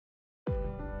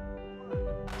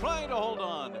trying to hold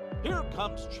on. Here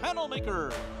comes Channel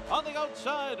Maker on the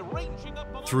outside, ranging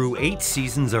up. Through 8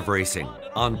 seasons of racing,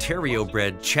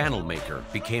 Ontario-bred Channel Maker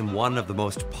became one of the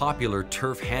most popular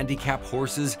turf handicap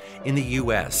horses in the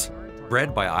U.S.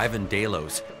 Bred by Ivan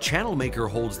Delos, Channel Maker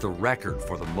holds the record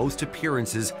for the most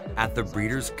appearances at the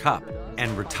Breeders' Cup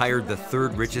and retired the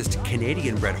 3rd richest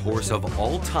Canadian-bred horse of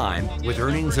all time with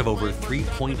earnings of over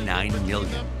 $3.9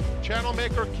 million. Channel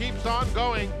Maker keeps on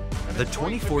going. The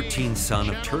 2014 son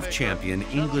of turf champion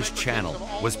English Channel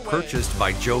was purchased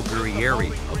by Joe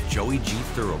Guerrieri of Joey G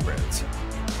Thoroughbreds.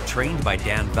 Trained by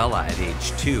Dan Vella at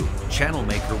age 2, Channel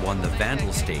Maker won the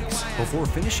Vandal Stakes before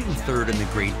finishing 3rd in the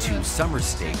Grade 2 Summer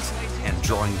Stakes and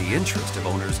drawing the interest of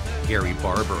owners Gary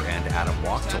Barber and Adam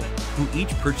Wachtel, who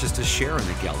each purchased a share in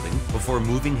the gelding before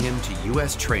moving him to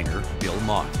U.S. trainer Bill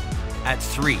Mott. At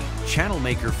 3, Channel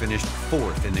Maker finished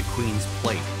 4th in the Queen's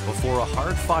Plate before a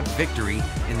hard-fought victory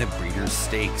in the Breeders'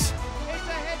 Stakes. It's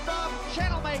a head bob,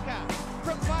 Channel Maker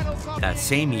from Final Copy. That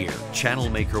same year, Channel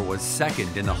Maker was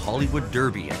 2nd in the Hollywood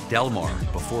Derby at Del Mar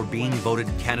before being voted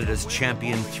Canada's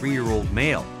champion 3-year-old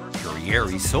male.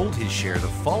 Guerrieri sold his share the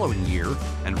following year,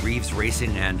 and Reeves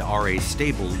Racing and R.A.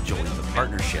 Stable joined the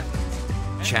partnership.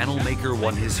 Channel Maker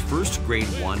won his first Grade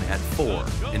 1 at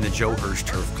 4 in the Joe Hirsch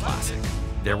Turf Classic.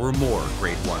 There were more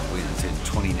Grade 1 wins in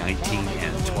 2019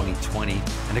 and 2020,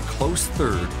 and a close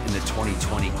 3rd in the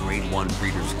 2020 Grade 1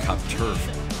 Breeders' Cup Turf,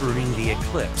 earning the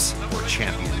Eclipse for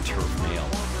champion turf male.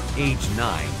 Age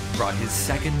 9 brought his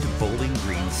 2nd Bowling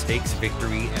Green Stakes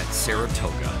victory at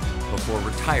Saratoga before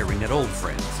retiring at Old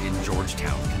Friends in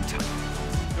Georgetown, Kentucky.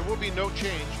 There will be no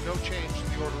change in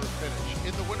the order of finish.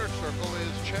 In the winner's circle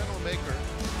is Channel Maker.